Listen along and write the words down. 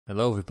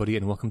Hello everybody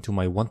and welcome to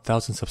my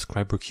 1000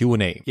 subscriber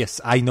Q&A.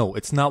 Yes, I know,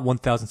 it's not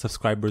 1000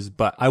 subscribers,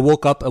 but I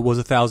woke up, it was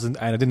 1000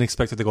 and I didn't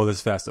expect it to go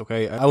this fast,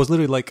 okay? I was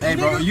literally like, hey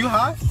bro, are you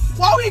high?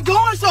 Why are we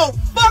going so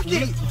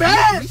fucking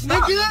fast,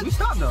 nigga? We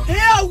stopped though.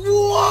 Yeah,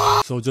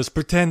 what? So just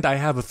pretend I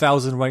have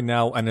 1000 right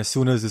now, and as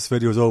soon as this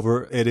video is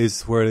over, it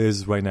is where it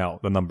is right now,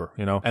 the number,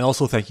 you know? And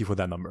also thank you for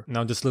that number.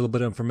 Now just a little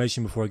bit of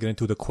information before I get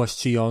into the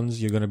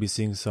questions. You're gonna be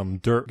seeing some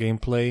dirt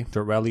gameplay,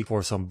 dirt rally,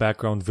 for some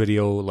background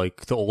video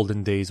like the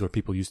olden days where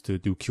people used to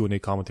do Q&A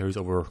commentaries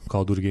over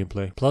Call of Duty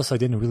gameplay. Plus I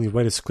didn't really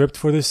write a script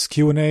for this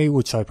Q&A,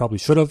 which I probably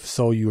should have,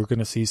 so you're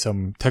gonna see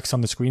some text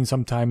on the screen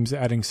sometimes,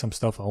 adding some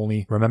stuff I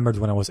only remembered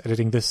when I was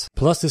editing this.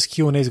 Plus this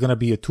Q&A is gonna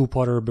be a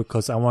two-parter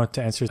because I wanted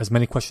to answer as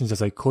many questions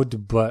as I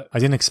could, but I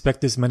didn't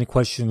expect this many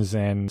questions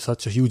and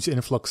such a huge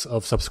influx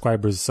of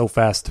subscribers so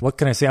fast. What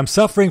can I say? I'm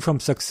suffering from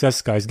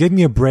success, guys. Give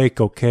me a break,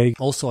 okay?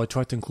 Also, I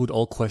tried to include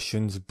all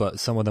questions, but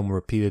some of them were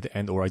repeated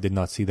and or I did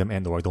not see them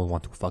and or I don't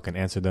want to fucking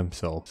answer them,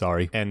 so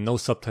sorry. And no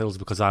subtitles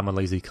because I'm a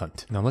lazy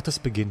cunt. Now let us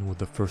begin with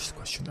the first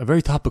question. A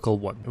very topical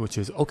one, which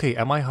is, okay,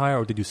 am I high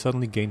or did you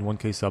suddenly gain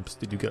 1k subs?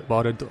 Did you get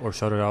botted or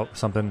shouted out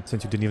something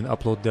since you didn't even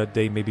upload that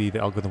day? Maybe the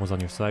algorithm was on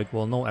your side?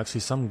 Well, no,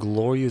 actually some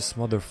glorious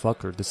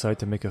motherfucker decided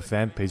to make a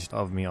fan page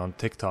of me on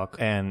TikTok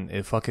and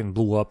it fucking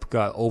blew up,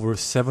 got over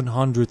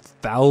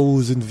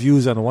 700,000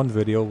 views on one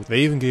video.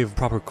 They even gave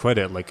proper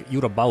credit, like,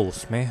 you're the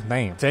boss, man,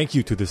 damn. Thank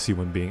you to this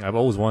human being. I've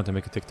always wanted to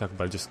make a TikTok,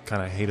 but I just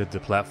kind of hated the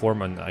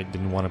platform and I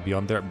didn't want to be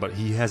on there, but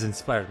he has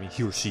inspired me,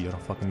 he or she, I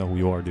don't fucking know who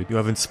you are, dude. You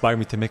have inspired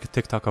me to make a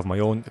TikTok of my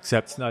own,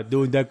 except it's not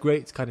doing that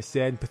great. It's kind of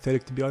sad and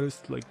pathetic, to be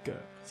honest. Like,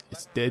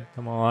 it's dead.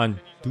 Come on,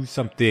 do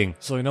something.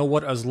 So you know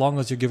what? As long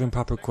as you're giving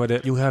proper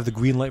credit, you have the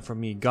green light from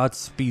me.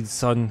 Godspeed,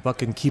 son.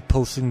 Fucking keep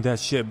posting that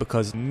shit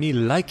because me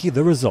likey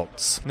the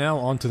results. Now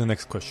on to the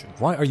next question.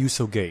 Why are you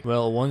so gay?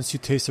 Well, once you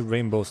taste a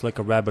rainbow, it's like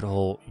a rabbit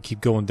hole. You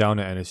keep going down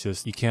it and it's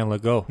just, you can't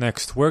let go.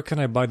 Next, where can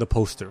I buy the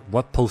poster?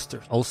 What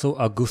poster? Also,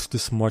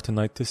 Augustus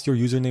Martinitis, your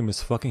username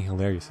is fucking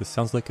hilarious. It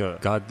sounds like a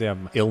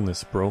goddamn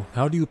illness, bro.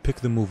 How do you pick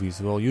the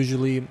movies? Well,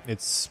 usually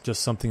it's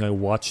just something I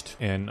watched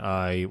and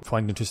I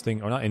find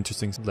interesting, or not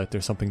interesting, like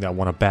there's something that I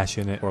want to bash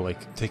in it or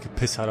like take a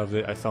piss out of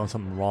it. I found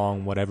something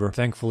wrong, whatever.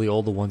 Thankfully,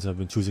 all the ones I've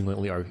been choosing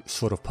lately are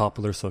sort of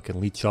popular, so I can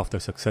leech off their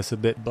success a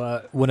bit.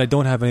 But when I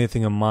don't have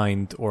anything in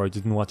mind or I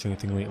didn't watch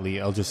anything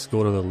lately, I'll just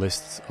go to the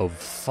lists of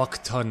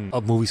fuck ton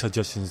of movie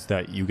suggestions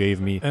that you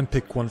gave me and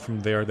pick one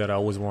from there that I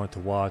always wanted to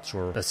watch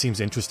or that seems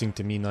interesting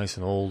to me, nice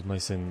and old,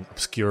 nice and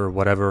obscure,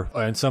 whatever.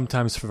 And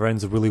sometimes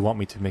friends really want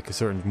me to make a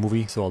certain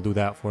movie, so I'll do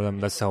that for them.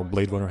 That's how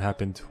Blade Runner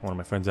happened. One of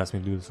my friends asked me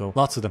to do so.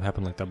 Lots of them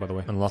happen like that, by the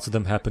way. And lots of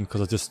them happen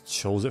because I just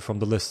chose it from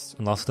the list,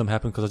 and lots of them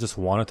happen because I just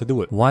wanted to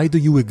do it. Why do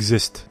you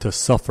exist? To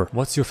suffer.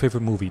 What's your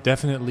favorite movie?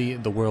 Definitely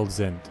The World's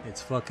End.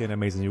 It's fucking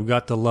amazing. You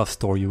got the love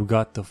story, you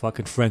got the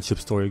fucking friendship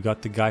story, you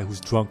got the guy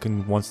who's drunk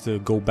and wants to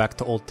go back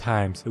to old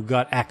times, you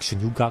got action,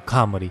 you got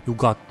comedy, you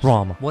got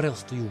drama. What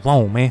else do you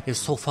want, man? It's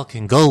so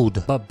fucking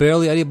gold, but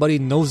barely anybody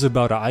knows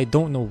about it. I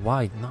don't know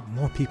why. Not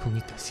more people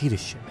need to see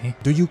this shit, man.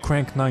 Do you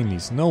crank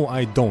 90s? No,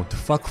 I don't.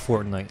 Fuck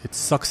Fortnite. It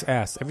sucks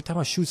ass. Every time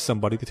I shoot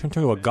somebody, they turn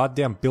into a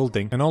goddamn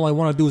building, and all I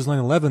want to do is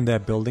 9/11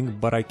 that building,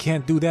 but I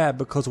can't do that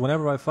because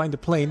whenever I find a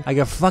plane, I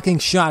get fucking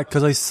shot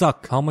because I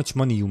suck. How much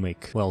money you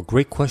make? Well,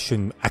 great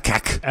question,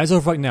 Akak. As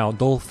of right now,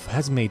 Dolph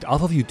has made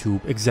off of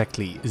YouTube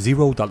exactly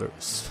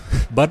 $0.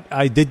 But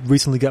I did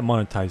recently get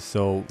monetized,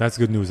 so that's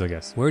good news, I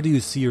guess. Where do you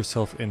see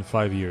yourself in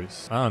 5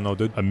 years? I don't know,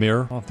 dude. A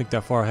mirror? I don't think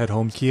that far ahead,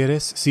 home.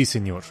 ¿Quieres? Sí,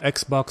 señor.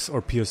 Xbox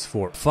or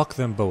PS4? Fuck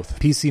them both.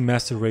 PC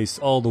Master Race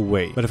all the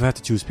way. But if I had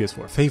to choose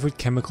PS4. Favorite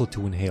chemical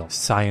to inhale?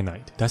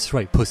 Cyanide. That's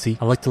right, pussy.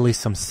 I like to lay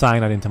some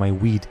cyanide into my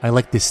weed. I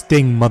like this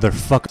thing,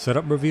 motherfucker.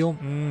 Setup reveal?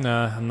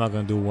 Nah, I'm not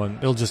gonna do one.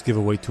 It'll just give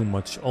away too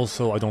much.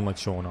 Also, I don't like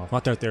showing off.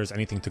 Not that there's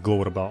anything to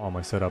gloat about on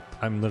my setup.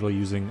 I'm literally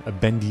using a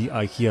bendy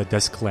IKEA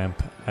desk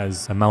lamp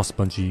as a mouse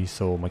bungee,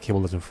 so my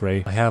cable doesn't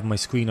fray. I have my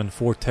screen on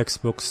 4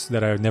 textbooks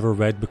that I never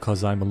read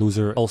because I'm a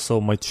loser. Also,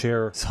 my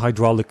chair's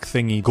hydraulic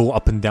thingy, go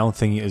up and down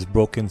thingy is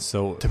broken,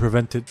 so to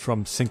prevent it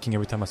from sinking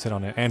every time I sit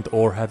on it and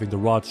or having the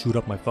rod shoot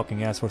up my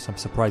fucking ass for some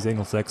surprise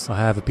anal sex, I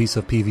have a piece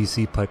of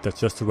PVC pipe that's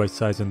just the right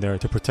size in there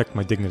to protect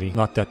my dignity.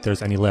 Not that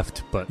there's any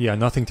left, but yeah,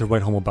 nothing to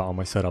write home about on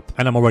my setup.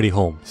 And I'm already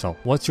home, so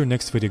what's your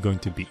next video going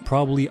to be?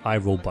 Probably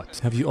iRobot.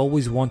 Have you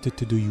always wanted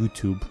to do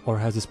YouTube, or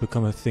has this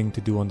become a thing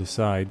to do on the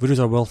side? Videos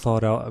are well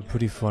thought out and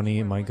pretty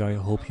funny, my guy. I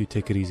hope you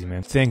take it easy,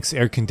 man. Thanks,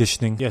 air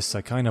conditioning. Yes,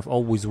 I kind of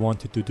always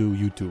wanted to do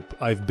YouTube.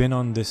 I've been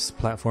on this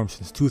platform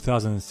since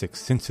 2006,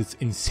 since its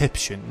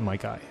inception, my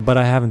guy. But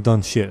I haven't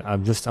done shit.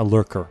 I'm just a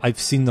lurker. I've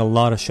seen a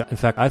lot of shit. In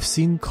fact, I've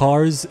seen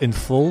Cars in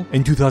full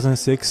in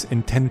 2006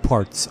 in 10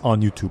 parts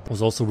on YouTube. I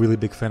was also a really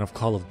big fan of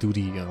Call of of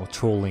Duty, you know,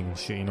 trolling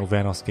shit, you know,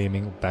 Vanos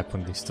Gaming, back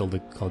when they still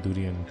did Call of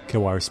Duty and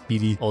KY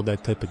Speedy, all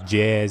that type of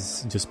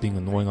jazz, just being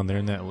annoying on the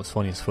internet. It was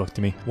funny as fuck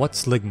to me.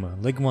 What's Ligma?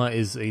 Ligma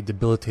is a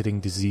debilitating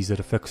disease that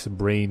affects the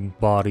brain,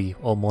 body,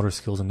 all motor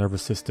skills, and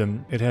nervous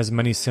system. It has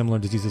many similar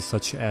diseases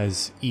such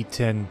as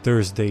E10,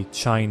 Thursday,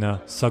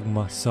 China,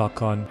 Sugma,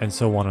 Sakon, and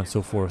so on and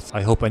so forth.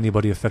 I hope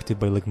anybody affected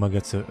by Ligma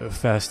gets a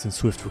fast and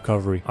swift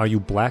recovery. Are you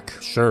black?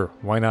 Sure,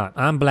 why not?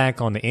 I'm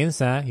black on the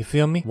inside, you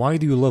feel me? Why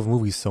do you love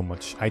movies so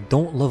much? I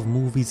don't love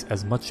movies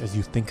as much as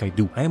you think I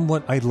do. I am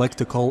what I'd like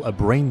to call a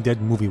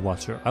brain-dead movie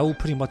watcher. I will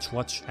pretty much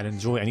watch and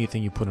enjoy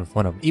anything you put in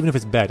front of me. Even if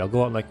it's bad, I'll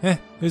go out like,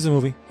 here's a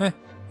movie,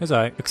 it's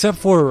alright. Except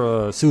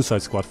for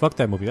Suicide Squad. Fuck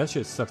that movie. That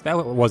shit sucks.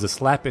 That was a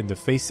slap in the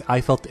face.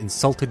 I felt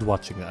insulted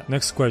watching that.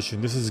 Next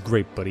question. This is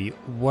great, buddy.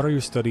 What are your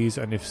studies,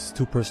 and if it's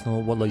too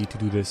personal, what led you to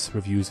do this?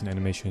 Reviews and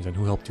animations, and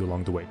who helped you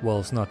along the way?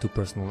 Well, it's not too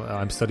personal.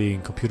 I'm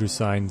studying computer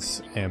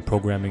science and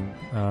programming.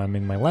 I'm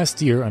in my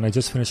last year, and I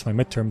just finished my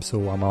midterm,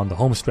 so I'm on the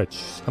home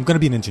stretch. I'm gonna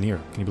be an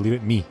engineer. Can you believe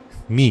it? Me.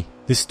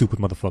 This stupid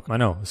motherfucker. I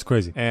know, it's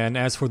crazy. And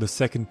as for the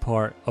second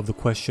part of the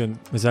question,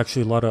 there's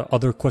actually a lot of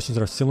other questions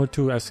that are similar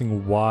to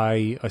asking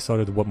why I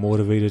started, what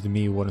motivated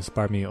me, what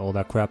inspired me, all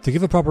that crap. To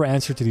give a proper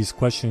answer to these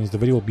questions, the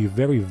video will be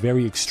very,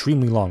 very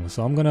extremely long.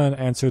 So I'm gonna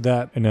answer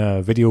that in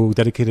a video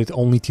dedicated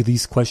only to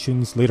these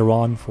questions later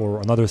on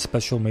for another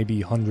special,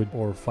 maybe 100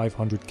 or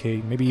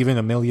 500k, maybe even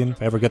a million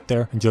if I ever get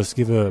there, and just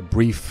give a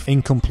brief,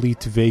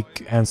 incomplete,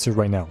 vague answer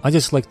right now. I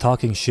just like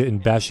talking shit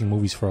and bashing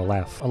movies for a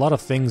laugh. A lot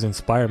of things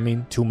inspire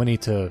me, too many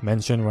to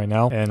mention right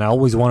now, and I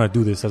always want to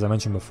do this, as I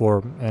mentioned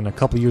before. And a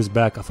couple years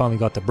back I finally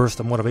got the burst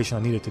of motivation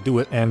I needed to do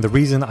it, and the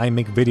reason I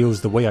make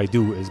videos the way I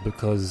do is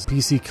because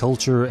PC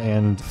culture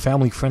and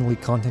family friendly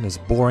content is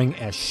boring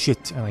as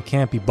shit, and I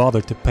can't be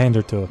bothered to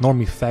pander to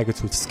normie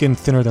faggots with skin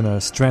thinner than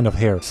a strand of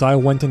hair. So I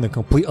went in the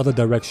complete other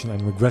direction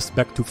and regressed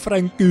back to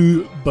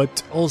Frankie,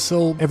 but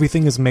also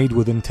everything is made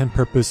with intent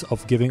purpose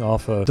of giving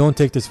off a don't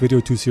take this video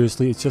too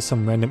seriously, it's just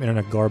some random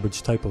internet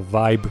garbage type of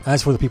vibe.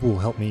 As for the people who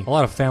helped me, a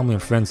lot of family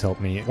and friends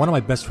helped me. One of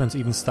my best friends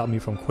even stopped me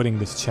from quitting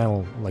this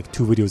channel like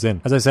 2 videos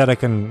in. As I said, I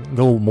can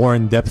go more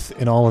in depth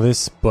in all of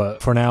this,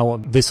 but for now,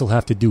 this will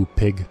have to do,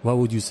 pig. What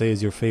would you say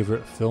is your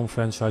favorite film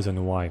franchise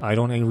and why? I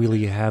don't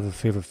really have a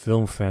favorite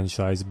film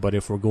franchise, but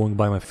if we're going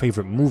by my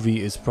favorite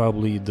movie, it's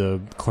probably the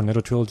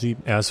Cornetto trilogy.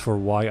 As for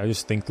why, I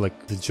just think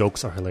like the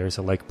jokes are hilarious.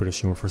 I like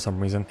British humor for some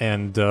reason,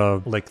 and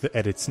like the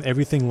edits and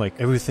everything, like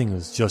everything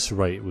is just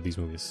right with these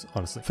movies,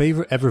 honestly.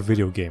 Favorite ever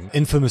video game?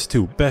 Infamous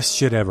 2. Best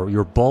shit ever.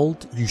 You're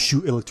bald, you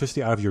shoot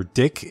electricity out of your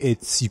dick,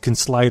 you can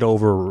slide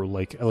over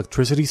like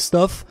electricity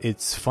stuff.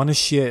 It's fun as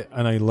shit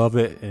and I love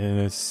it, and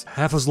it's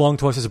half as long,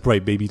 twice as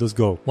bright, baby. Let's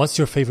go. What's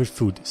your favorite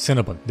food?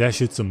 Cinnabon. That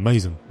shit's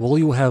amazing. Will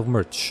you have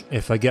merch?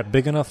 If I get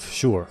big enough,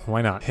 sure.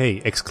 Why not?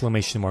 Hey!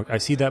 Exclamation mark. I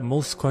see that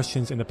most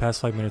questions in the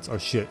past 5 minutes are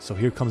shit, so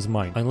here comes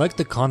mine. I like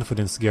the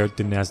confidence, Garrett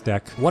the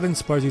Nasdaq. What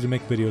inspires you to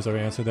make videos? I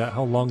answer that.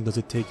 How long does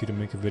it take you to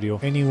make a video?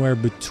 Anywhere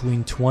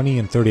between 20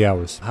 and 30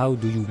 hours. How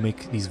do you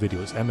make these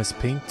videos? MS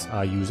Paint.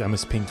 I use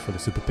MS Paint for the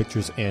super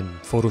pictures and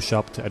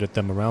Photoshop to edit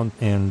them around,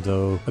 and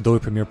Adobe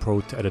Premiere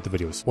Pro to edit the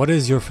videos. What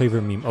is your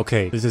favorite meme?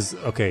 Okay, this is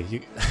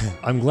okay.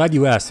 I'm glad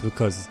you asked,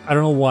 because I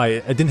don't know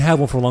why I didn't have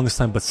one for the longest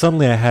time, but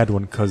suddenly I had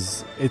one,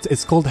 because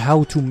it's called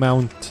How to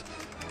Mount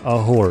a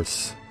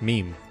Horse.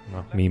 Meme.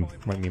 No, meme.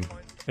 Right, meme.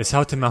 It's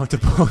how to mount a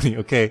pony,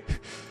 okay.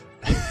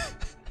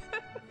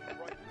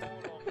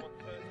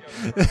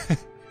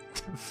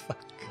 Fuck.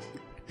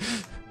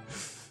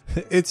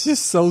 It's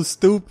just so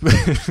stupid.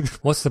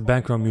 What's the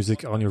background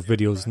music on your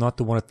videos? Not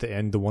the one at the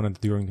end, the one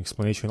during the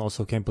explanation.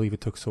 Also, can't believe it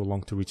took so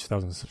long to reach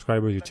 1,000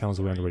 subscribers. Your channel's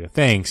way underrated.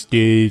 Thanks,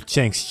 dude.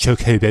 Thanks,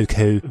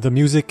 Chokoboko. The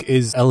music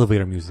is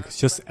elevator music.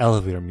 It's just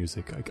elevator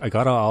music. I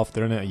got it off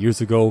the internet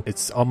years ago.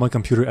 It's on my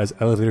computer as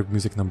elevator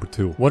music number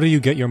 2. What do you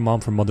get your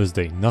mom for Mother's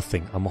Day?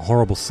 Nothing. I'm a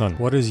horrible son.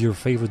 What is your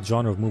favorite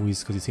genre of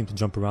movies? Because you seem to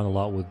jump around a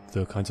lot with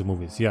the kinds of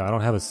movies. Yeah, I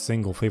don't have a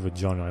single favorite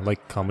genre. I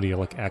like comedy. I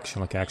like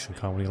action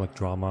comedy. I like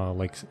drama. I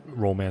like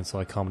romance. I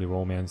like comedy,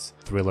 romance,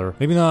 thriller.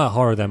 Maybe not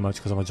horror that much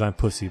because I'm a giant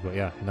pussy, but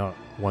yeah, not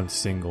one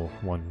single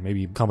one.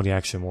 Maybe comedy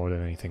action more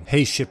than anything.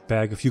 Hey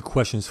shitbag, a few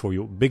questions for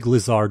you. Big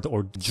Lizard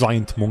or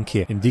Giant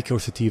Monkey? Indica or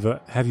Sativa,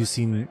 have you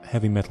seen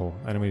Heavy Metal?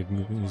 Animated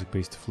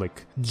music-based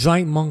flick.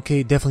 Giant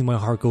Monkey, definitely my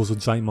heart goes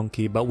with Giant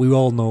Monkey, but we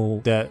all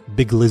know that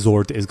Big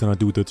Lizard is gonna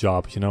do the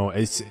job, you know?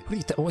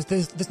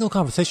 There's no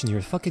conversation here.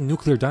 It's fucking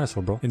nuclear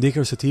dinosaur, bro.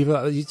 Indica or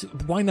Sativa?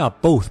 Why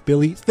not both,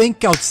 Billy?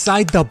 Think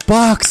outside the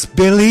box,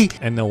 Billy!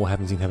 And no, I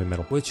haven't seen Heavy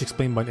Metal. Which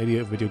explained by an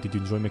idiot video did you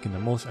enjoy making the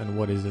most, and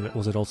what is it?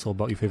 Was it also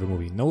about your favorite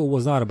movie? No, it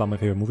was not about my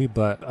favorite movie,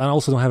 but I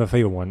also don't have a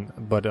favorite one,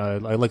 but I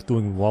like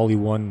doing WALL-E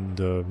 1,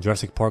 the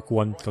Jurassic Park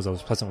one, because I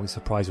was pleasantly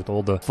surprised with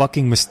all the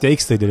fucking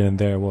mistakes they did in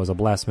there. It was a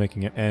blast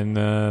making it, and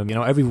you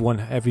know,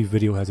 every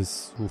video has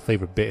its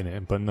favorite bit in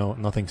it, but no,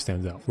 nothing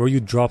stands out. Were you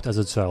dropped as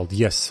a child?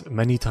 Yes,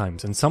 many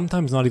times, and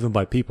sometimes not even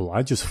by people.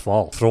 I just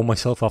fall, throw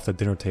myself off the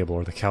dinner table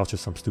or the couch or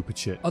some stupid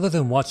shit. Other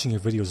than watching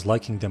your videos,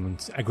 liking them,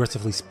 and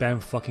aggressively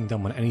spam fucking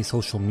them on any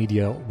social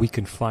media media we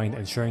can find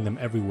and sharing them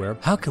everywhere.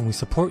 How can we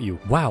support you?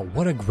 Wow,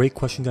 what a great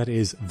question that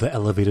is, the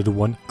elevated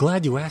one.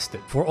 Glad you asked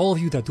it. For all of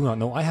you that do not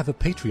know, I have a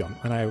Patreon,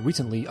 and I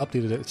recently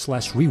updated it /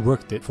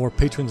 reworked it for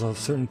patrons of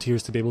certain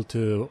tiers to be able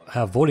to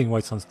have voting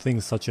rights on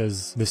things such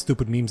as the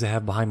stupid memes I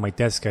have behind my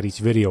desk at each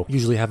video.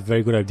 Usually have a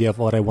very good idea of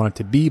what I want it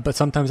to be, but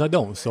sometimes I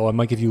don't, so I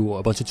might give you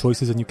a bunch of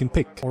choices and you can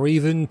pick. Or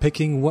even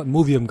picking what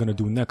movie I'm gonna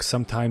do next.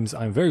 Sometimes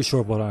I'm very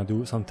sure of what I want to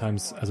do.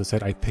 Sometimes, as I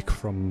said, I pick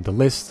from the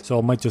list, so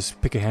I might just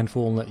pick a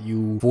handful and let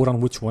you vote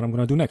on which one I'm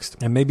gonna do next.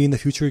 And maybe in the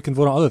future you can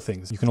vote on other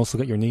things. You can also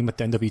get your name at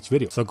the end of each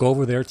video. So go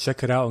over there,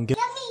 check it out, and get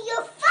me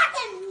your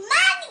fucking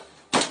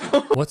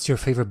money! What's your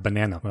favorite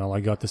banana? Well, I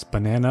got this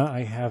banana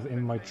I have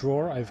in my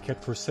drawer. I've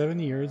kept for 7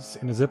 years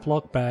in a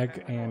Ziploc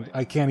bag, and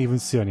I can't even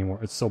see it anymore.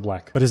 It's so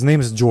black. But his name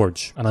is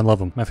George, and I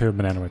love him. My favorite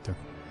banana right there.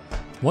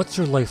 What's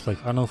your life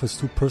like? I don't know if it's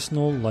too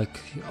personal, like,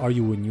 are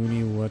you in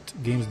uni? What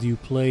games do you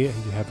play? Do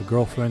you have a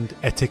girlfriend?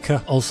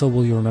 Etika. Also,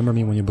 will you remember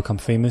me when you become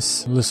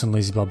famous? Listen,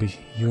 Lazy Bobby,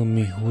 you and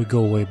me, we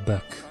go way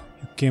back.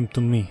 You came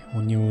to me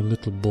when you were a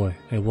little boy.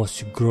 I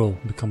watched you grow,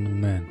 become a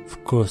man.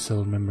 Of course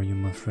I'll remember you,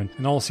 my friend.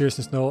 In all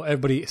seriousness, no,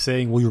 everybody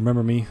saying, will you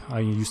remember me? I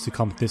used to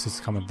comment this, used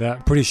to comment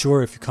that. Pretty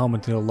sure if you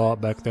commented a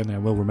lot back then, I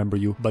will remember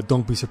you. But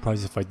don't be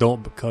surprised if I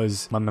don't,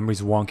 because my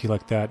memory's wonky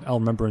like that. I'll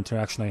remember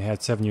interaction I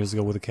had 7 years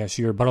ago with a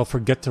cashier, but I'll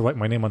forget to write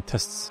my name on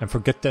tests and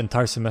forget the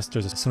entire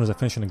semesters as soon as I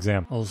finish an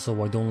exam.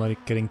 Also, I don't like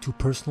it getting too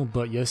personal,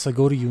 but yes, I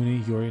go to uni.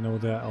 You already know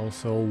that.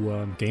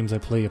 Also, games I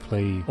play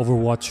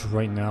Overwatch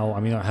right now. I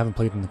mean, I haven't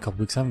played in a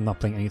couple weeks. I'm not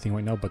playing anything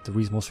right now, but the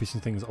most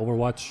recent thing is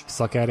Overwatch.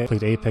 Suck at it.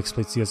 Played Apex,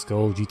 played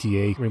CSGO,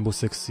 GTA, Rainbow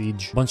Six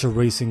Siege. Bunch of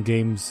racing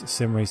games,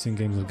 sim racing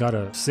games. I got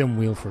a sim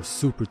wheel for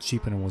super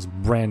cheap and it was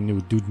brand new.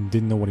 Dude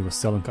didn't know what he was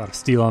selling. Got a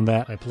steal on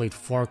that. I played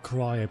Far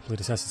Cry. I played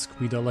Assassin's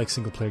Creed. I like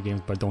single player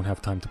games, but I don't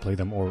have time to play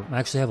them. Or I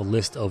actually have a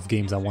list of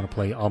games I want to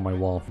play on my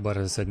wall, but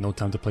as I said, no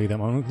time to play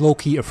them. I'm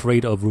low-key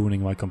afraid of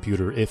ruining my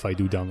computer if I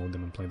do download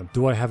them and play them.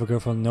 Do I have a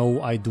girlfriend?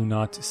 No, I do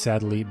not,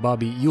 sadly.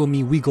 Bobby, you and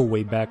me, we go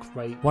way back,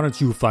 right? Why don't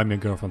you find me a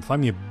girlfriend?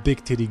 Find me a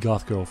big titty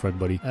goth girlfriend,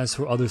 buddy. As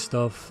for other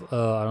stuff,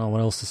 I don't know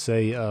what else to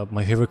say.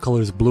 My favorite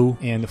color is blue.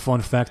 And a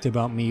fun fact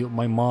about me,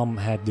 my mom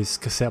had this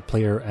cassette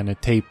player and a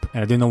tape,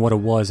 and I didn't know what it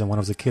was. And when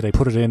I was a kid, I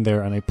put it in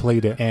there and I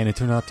played it, and it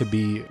turned out to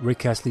be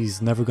Rick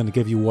Astley's Never Gonna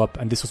Give You Up.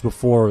 And this was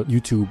before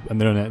YouTube and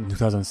the internet in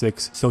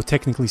 2006. So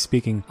technically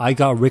speaking, I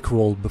got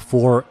rickrolled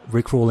before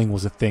rickrolling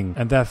was a thing.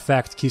 And that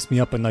fact keeps me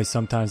up at night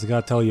sometimes. I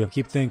gotta tell you,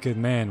 keep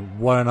thinking, man,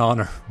 what an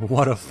honor.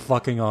 What a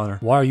fucking honor.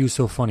 Why are you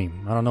so funny?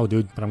 I don't know,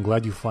 dude, but I'm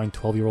glad you find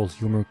 12-year-old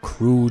humor,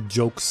 crude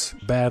jokes,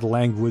 bad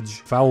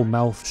language, foul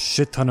mouth,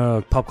 shit ton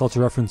of pop culture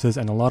references,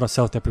 and a lot of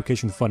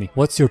self-deprecation funny.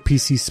 What's your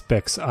PC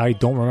specs? I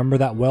don't remember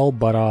that well,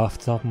 but off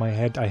the top of my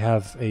head, I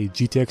have a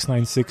GTX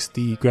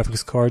 960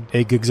 graphics card,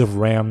 8 gigs of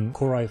RAM,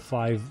 Core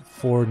i5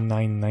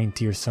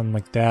 4990 or something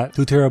like that,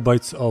 2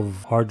 terabytes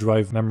of hard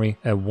drive memory,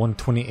 a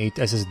 128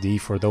 SSD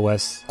for the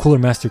OS, Cooler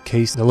Master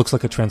case that looks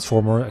like a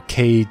transformer, a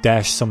K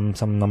dash some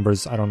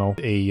numbers, I don't know,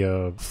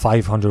 a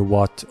 500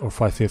 watt or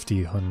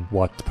 550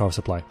 watt power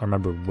supply. I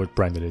remember what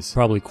brand it is.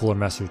 Probably Cooler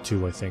Master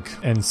 2, I think.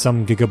 And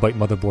some gigabyte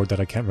motherboard that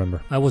I can't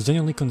remember. I was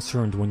genuinely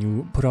concerned when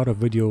you put out a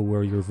video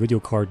where your video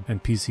card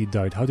and PC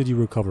died. How did you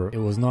recover? It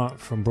was not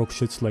from broke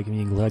shits like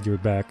me. Glad you're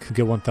back.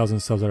 Get 1,000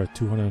 subs out of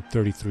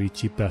 233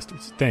 cheap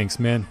bastards. Thanks,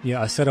 man.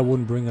 Yeah, I said I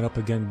wouldn't bring it up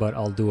again, but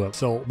I'll do it.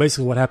 So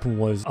basically what happened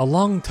was, a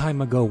long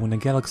time ago when a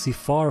galaxy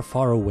far,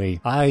 far away,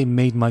 I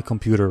made my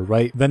computer,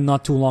 right? Then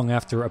not too long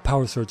after, a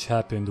power surge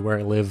happened where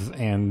I live,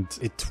 and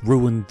it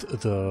ruined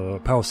the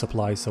power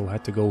supply, so I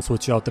had to go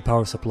switch out the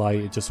power supply.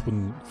 It just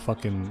wouldn't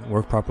fucking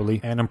work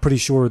properly. And I'm pretty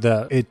sure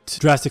that it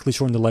drastically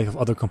shortened the life of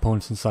other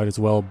components inside as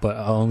well, but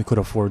I only could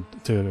afford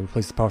to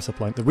replace the power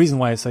supply. The reason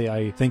why I say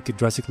I think it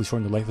drastically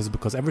shortened the life is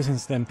because ever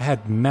since then, I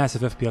had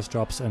massive FPS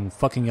drops and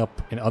fucking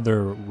up in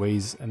other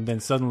ways. And then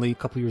suddenly, a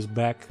couple years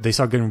back, they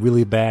started getting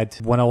really bad.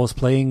 When I was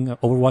playing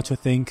Overwatch, I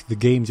think, the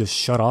game just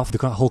shut off.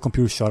 The whole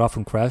computer shut off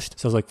and crashed.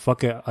 So I was like,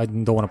 fuck it, I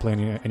don't want to play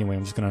anyway.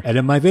 I'm just gonna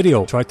edit my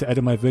video. Tried to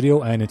edit my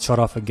video and it shut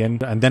off again.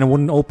 And then it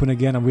wouldn't open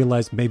again. I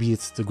realized maybe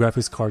it's the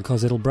graphics card,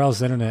 because it'll browse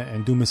the internet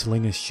and do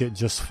miscellaneous shit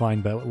just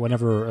fine. But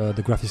whenever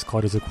the graphics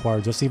card is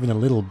required just even a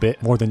little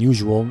bit more than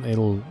usual,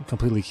 it'll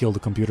completely kill the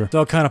computer.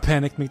 So I kind of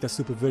panicked, make that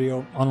stupid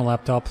video on a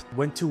laptop.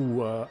 Went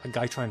to a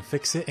guy trying to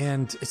fix it,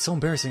 and it's so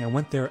embarrassing. I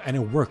went there and it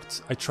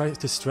worked. I tried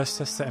to stress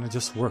test it and it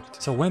just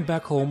worked. So I went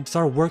back home,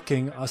 started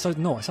working. I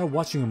started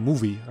watching a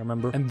movie, I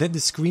remember, and then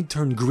the screen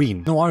turned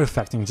green. No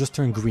artifacting, it just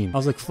turned green. I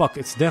was like, fuck,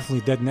 it's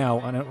definitely dead now.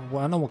 And I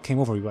don't know what came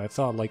over me, but I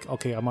thought like,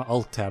 okay, I'm an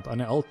alt tab,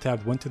 and I alt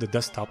tabbed, went to the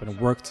desktop, and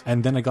it worked.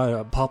 And then I got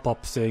a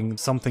pop-up saying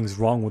something's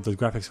wrong with the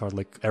graphics card,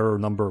 like error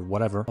number,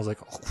 whatever. I was like,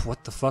 oh,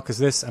 what the fuck is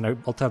this? And I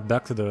alt tabbed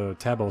back to the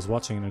tab I was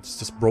watching, and it's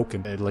just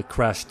broken. It like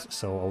crashed.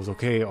 So I was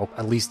okay. Oh,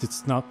 at least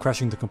it's not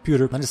crashing the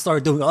computer. And I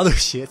started doing other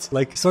shit,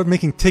 like started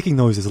making ticking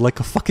noises like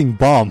a fucking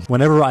bomb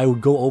whenever I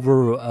would go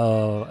over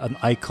an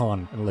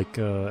icon, like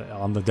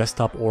on the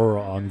desktop or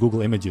on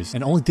Google Images.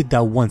 And I only did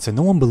that once, and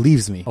no one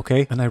believes me,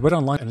 okay? And I read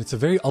online, and it's a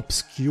very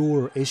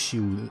obscure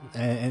issue,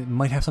 and it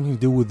might have something to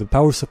do with the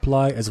power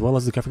supply as well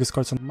as the graphics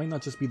card. So it might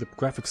not just be the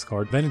graphics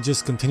card. Then it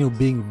just continued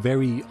being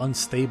very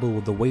unstable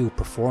with the way it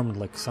performed.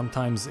 Like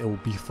sometimes it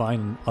would be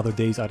fine, other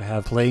days I'd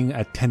have playing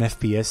at 10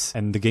 FPS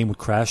and the game would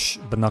crash,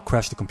 but not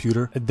crash the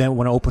computer. And then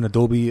when I open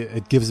Adobe,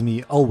 it gives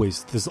me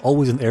there's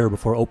always an error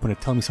before I open it,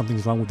 telling me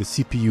something's wrong with the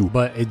CPU,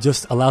 but it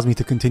just allows me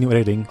to continue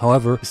editing.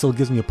 However, it still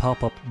gives me a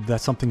pop-up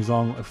that something's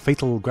wrong, a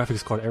fatal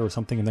graphics card error or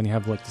something, and then you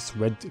have like this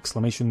red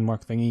exclamation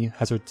mark thingy,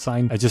 hazard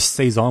sign. It just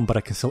stays on, but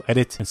I can still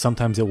edit, and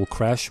sometimes it will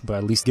crash, but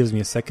at least gives me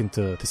a second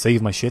to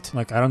save my shit.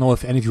 Like, I don't know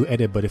if any of you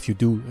edit, but if you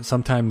do,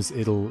 sometimes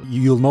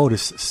you'll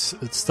notice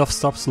stuff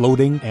stops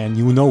loading and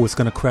you know it's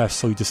gonna crash,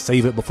 so you just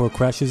save it before it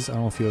crashes. I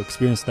don't know if you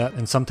experienced that.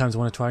 And sometimes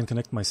when I try and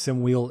connect my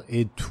sim wheel,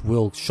 it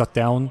will shut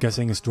down,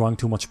 guessing it's drawing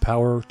too much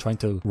power, trying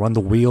to run the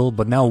wheel,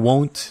 but now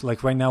won't.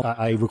 Like right now,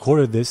 I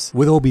recorded this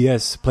with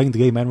OBS, playing the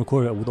game and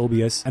recorded it with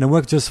OBS, and it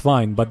worked just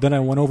fine. But then I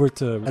went over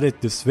to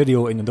edit this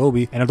video in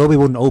Adobe, and Adobe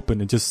wouldn't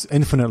open. It just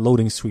infinite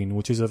loading screen,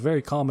 which is a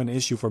very common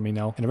issue for me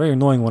now, and a very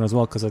annoying one as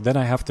well, because then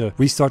I have to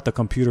restart the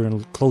computer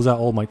and close out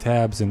all my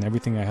tabs and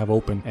everything I have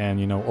open, and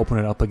you know, open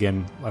it up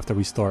again after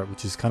restart,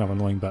 which is kind of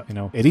annoying, but you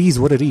know, it is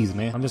what it is,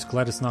 man. I'm just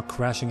glad it's not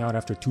crashing out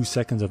after 2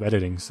 seconds of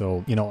editing.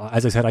 So, you know,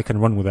 as I said, I can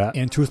run with that.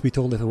 And truth be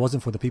told, if it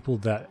wasn't for the people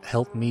that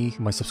helped me,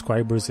 my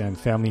subscribers and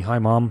family, hi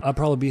mom, I'd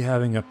probably be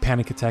having a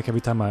panic attack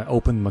every time I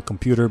open my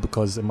computer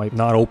because it might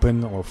not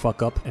open or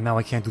fuck up. And now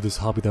I can't do this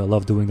hobby that I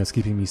love doing that's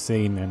keeping me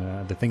sane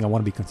and the thing I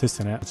want to be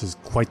consistent at, which is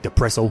quite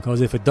depressing.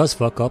 Because if it does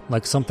fuck up,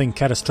 like something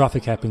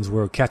catastrophic happens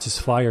where it catches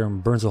fire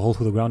and burns a hole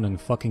through the ground and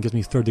fucking gives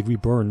me 3rd-degree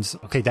burns,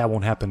 okay, that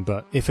won't happen.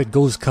 But if it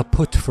goes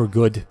kaput for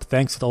good,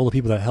 thanks to all the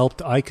people that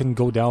helped, I can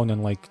go down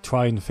and like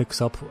try and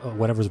fix up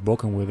whatever's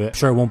broken with it.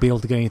 Sure, I won't be able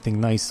to get anything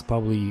nice,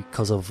 probably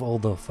because of all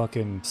the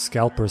fucking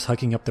scalpers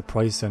hiking up the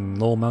price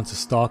and low amounts of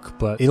stock,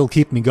 but it'll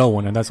keep me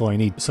going, and that's all I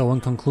need. So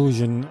in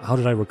conclusion, how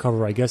did I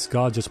recover? I guess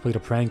God just played a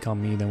prank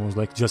on me, then was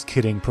like, just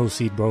kidding,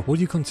 proceed bro. Would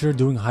you consider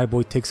doing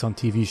highboy takes on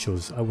TV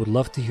shows? I would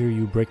love to hear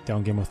you break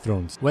down Game of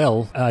Thrones.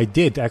 Well, I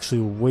did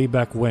actually way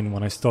back when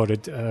I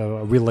started.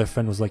 A real life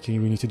friend was like, you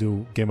need to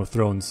do Game of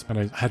Thrones, and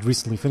I had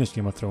recently finished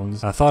Game of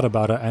Thrones. I thought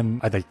about it and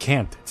I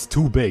can't. It's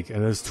too big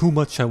and there's too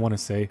much I want to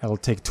say. It'll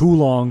take too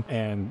long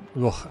and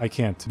I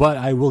can't. But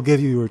I will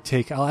give you your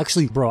take.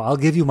 I'll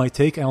give you my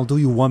take and I'll do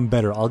you one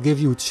better. I'll give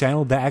you a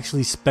channel that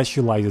actually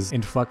specializes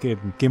in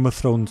fucking Game of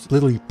Thrones,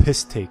 literally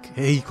piss take.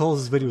 He calls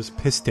his videos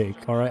piss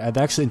take, alright? It's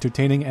actually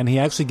entertaining and he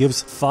actually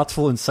gives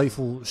thoughtful,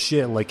 insightful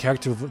shit like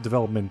character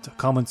development,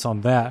 comments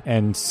on that,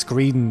 and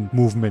screen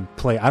movement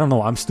play. I don't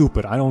know, I'm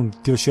stupid. I don't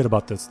give a shit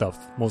about that stuff,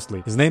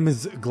 mostly. His name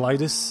is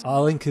Glidus.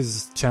 I'll link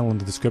his channel in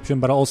the description,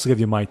 but I'll also give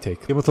you my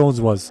take. Game of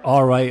Thrones was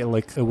alright,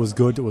 like it was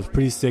good, it was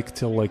pretty sick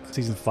till like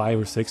season 5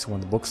 or 6 when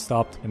the book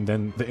stopped, and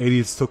then the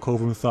idiots took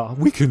over and thought,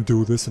 we can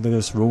do this, and then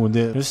just ruined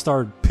it. They just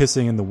started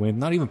pissing in the wind.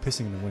 Not even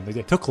pissing in the wind.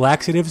 They took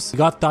laxatives,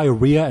 got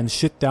diarrhea, and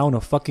shit down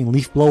a fucking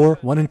leaf blower,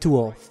 went into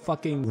a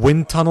fucking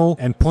wind tunnel,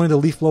 and pointed the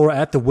leaf blower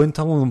at the wind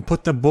tunnel and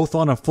put them both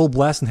on a full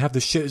blast and have the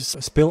shit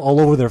spill all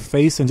over their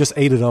face and just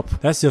ate it up.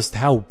 That's just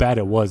how bad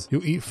it was.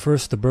 You eat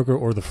first the burger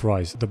or the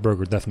fries? The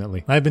burger,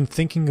 definitely. I've been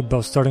thinking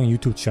about starting a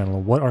YouTube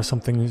channel. What are some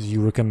things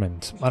you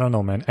recommend? I don't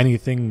know, man.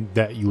 Anything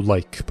that you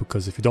like,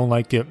 because if you don't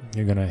like it,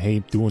 you're gonna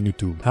hate doing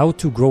YouTube. How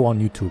to grow on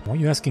YouTube? Why are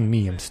you asking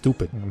me? I'm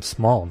stupid. I'm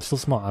small. I'm still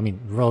small. I mean,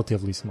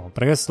 relatively small.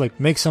 But I guess, like,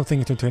 make something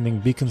entertaining,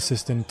 be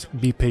consistent,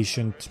 be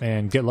patient,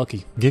 and get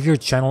lucky. Give your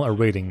channel a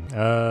rating.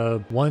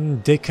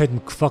 1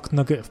 dickhead fuck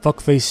nugget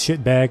fuckface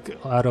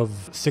shitbag out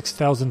of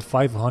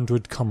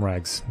 6,500 cum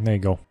rags. There you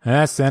go. And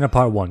that's the end of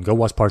part 1. Go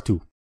watch part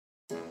 2.